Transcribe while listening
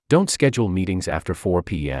Don't schedule meetings after 4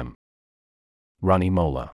 p.m. Ronnie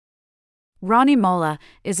Mola. Ronnie Mola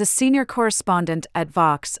is a senior correspondent at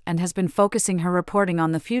Vox and has been focusing her reporting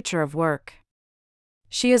on the future of work.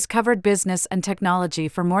 She has covered business and technology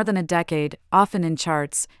for more than a decade, often in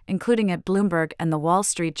charts, including at Bloomberg and the Wall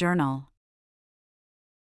Street Journal.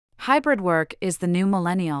 Hybrid work is the new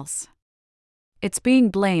millennials. It's being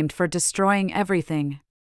blamed for destroying everything.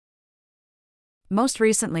 Most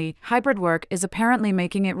recently, hybrid work is apparently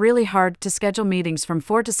making it really hard to schedule meetings from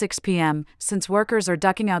 4 to 6 p.m., since workers are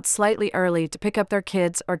ducking out slightly early to pick up their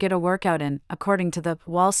kids or get a workout in, according to the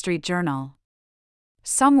Wall Street Journal.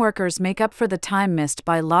 Some workers make up for the time missed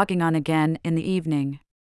by logging on again in the evening.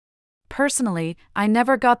 Personally, I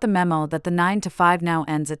never got the memo that the 9 to 5 now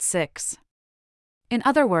ends at 6. In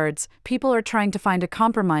other words, people are trying to find a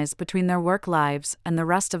compromise between their work lives and the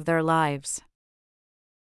rest of their lives.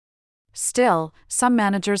 Still, some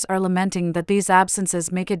managers are lamenting that these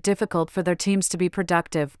absences make it difficult for their teams to be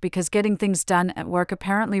productive because getting things done at work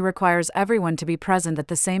apparently requires everyone to be present at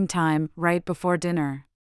the same time, right before dinner.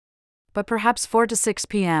 But perhaps 4 to 6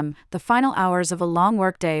 p.m., the final hours of a long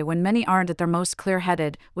workday when many aren't at their most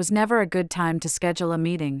clear-headed, was never a good time to schedule a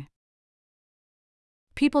meeting.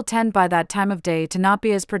 People tend by that time of day to not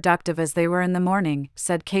be as productive as they were in the morning,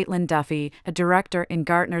 said Caitlin Duffy, a director in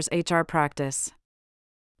Gartner's HR practice.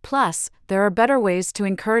 Plus, there are better ways to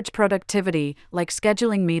encourage productivity, like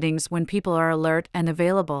scheduling meetings when people are alert and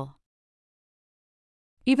available.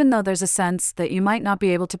 Even though there's a sense that you might not be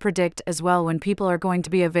able to predict as well when people are going to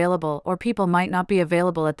be available or people might not be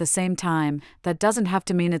available at the same time, that doesn't have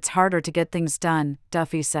to mean it's harder to get things done,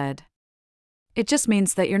 Duffy said. It just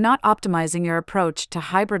means that you're not optimizing your approach to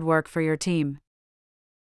hybrid work for your team.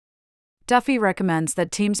 Duffy recommends that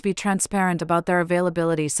teams be transparent about their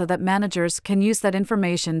availability so that managers can use that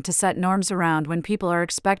information to set norms around when people are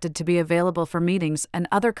expected to be available for meetings and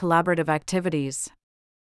other collaborative activities.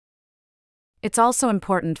 It's also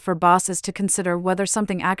important for bosses to consider whether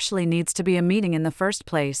something actually needs to be a meeting in the first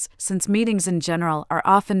place, since meetings in general are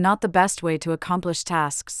often not the best way to accomplish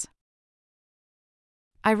tasks.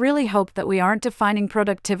 I really hope that we aren't defining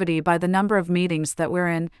productivity by the number of meetings that we're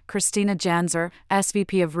in, Christina Janzer,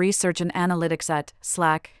 SVP of Research and Analytics at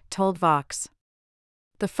Slack, told Vox.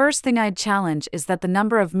 The first thing I'd challenge is that the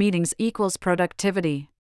number of meetings equals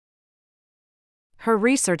productivity. Her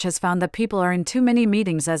research has found that people are in too many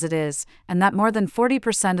meetings as it is, and that more than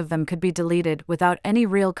 40% of them could be deleted without any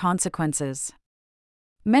real consequences.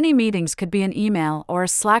 Many meetings could be an email or a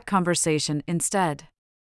Slack conversation instead.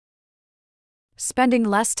 Spending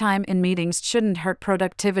less time in meetings shouldn't hurt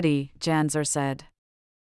productivity, Janzer said.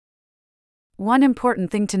 One important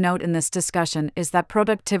thing to note in this discussion is that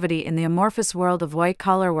productivity in the amorphous world of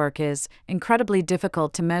white-collar work is incredibly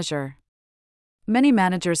difficult to measure. Many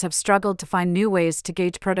managers have struggled to find new ways to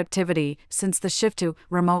gauge productivity since the shift to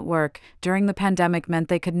remote work during the pandemic meant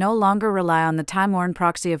they could no longer rely on the time-worn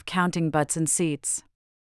proxy of counting butts and seats.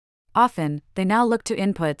 Often, they now look to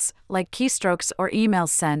inputs, like keystrokes or emails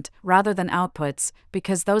sent, rather than outputs,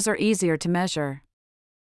 because those are easier to measure.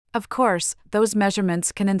 Of course, those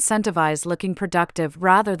measurements can incentivize looking productive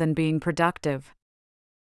rather than being productive.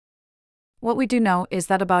 What we do know is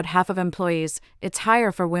that about half of employees, it's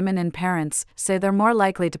higher for women and parents, say they're more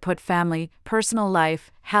likely to put family, personal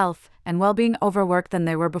life, health, and well-being over work than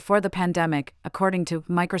they were before the pandemic, according to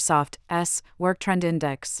Microsoft's Work Trend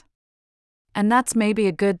Index. And that's maybe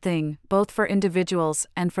a good thing, both for individuals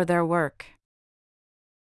and for their work.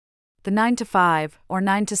 The 9 to 5, or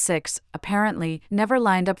 9 to 6, apparently never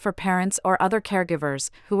lined up for parents or other caregivers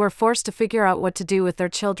who were forced to figure out what to do with their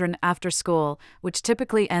children after school, which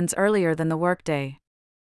typically ends earlier than the workday.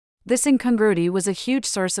 This incongruity was a huge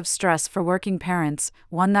source of stress for working parents,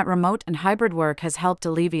 one that remote and hybrid work has helped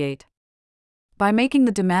alleviate. By making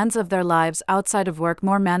the demands of their lives outside of work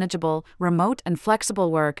more manageable, remote and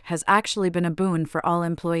flexible work has actually been a boon for all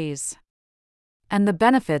employees. And the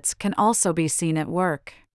benefits can also be seen at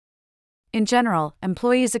work. In general,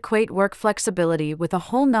 employees equate work flexibility with a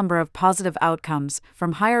whole number of positive outcomes,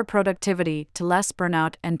 from higher productivity to less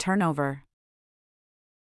burnout and turnover.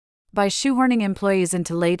 By shoehorning employees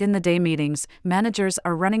into late-in-the-day meetings, managers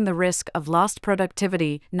are running the risk of lost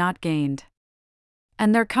productivity, not gained.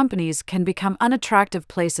 And their companies can become unattractive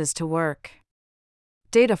places to work.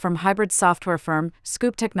 Data from hybrid software firm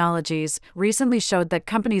Scoop Technologies recently showed that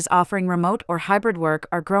companies offering remote or hybrid work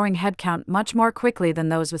are growing headcount much more quickly than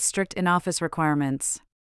those with strict in-office requirements.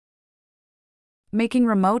 Making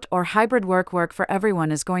remote or hybrid work for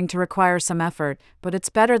everyone is going to require some effort, but it's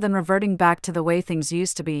better than reverting back to the way things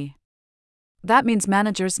used to be. That means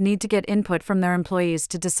managers need to get input from their employees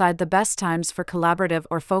to decide the best times for collaborative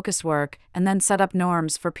or focused work, and then set up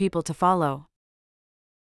norms for people to follow.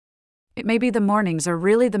 It may be the mornings are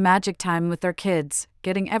really the magic time with their kids,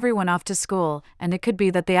 getting everyone off to school, and it could be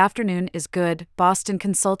that the afternoon is good, Boston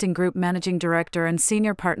Consulting Group Managing Director and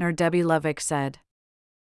Senior Partner Debbie Lovick said.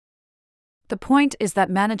 The point is that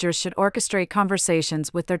managers should orchestrate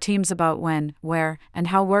conversations with their teams about when, where, and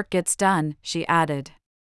how work gets done, she added.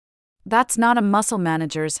 That's not a muscle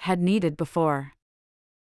managers had needed before.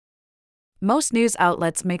 Most news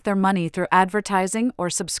outlets make their money through advertising or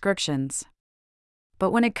subscriptions. But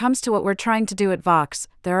when it comes to what we're trying to do at Vox,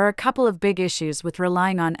 there are a couple of big issues with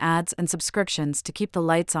relying on ads and subscriptions to keep the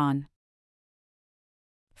lights on.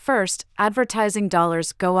 First, advertising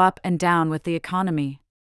dollars go up and down with the economy.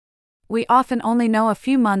 We often only know a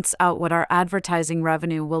few months out what our advertising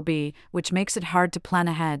revenue will be, which makes it hard to plan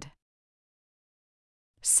ahead.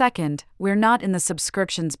 Second, we're not in the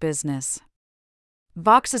subscriptions business.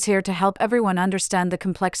 Vox is here to help everyone understand the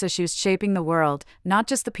complex issues shaping the world, not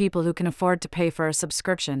just the people who can afford to pay for a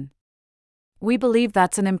subscription. We believe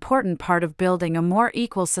that's an important part of building a more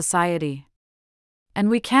equal society. And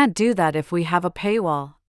we can't do that if we have a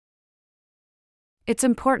paywall. It's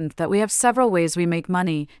important that we have several ways we make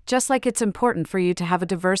money, just like it's important for you to have a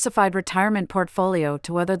diversified retirement portfolio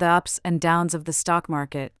to weather the ups and downs of the stock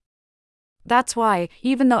market. That's why,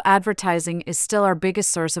 even though advertising is still our biggest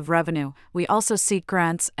source of revenue, we also seek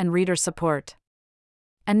grants and reader support.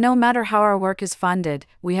 And no matter how our work is funded,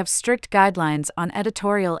 we have strict guidelines on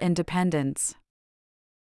editorial independence.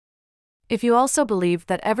 If you also believe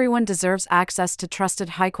that everyone deserves access to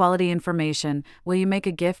trusted high-quality information, will you make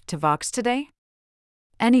a gift to Vox today?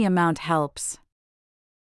 Any amount helps.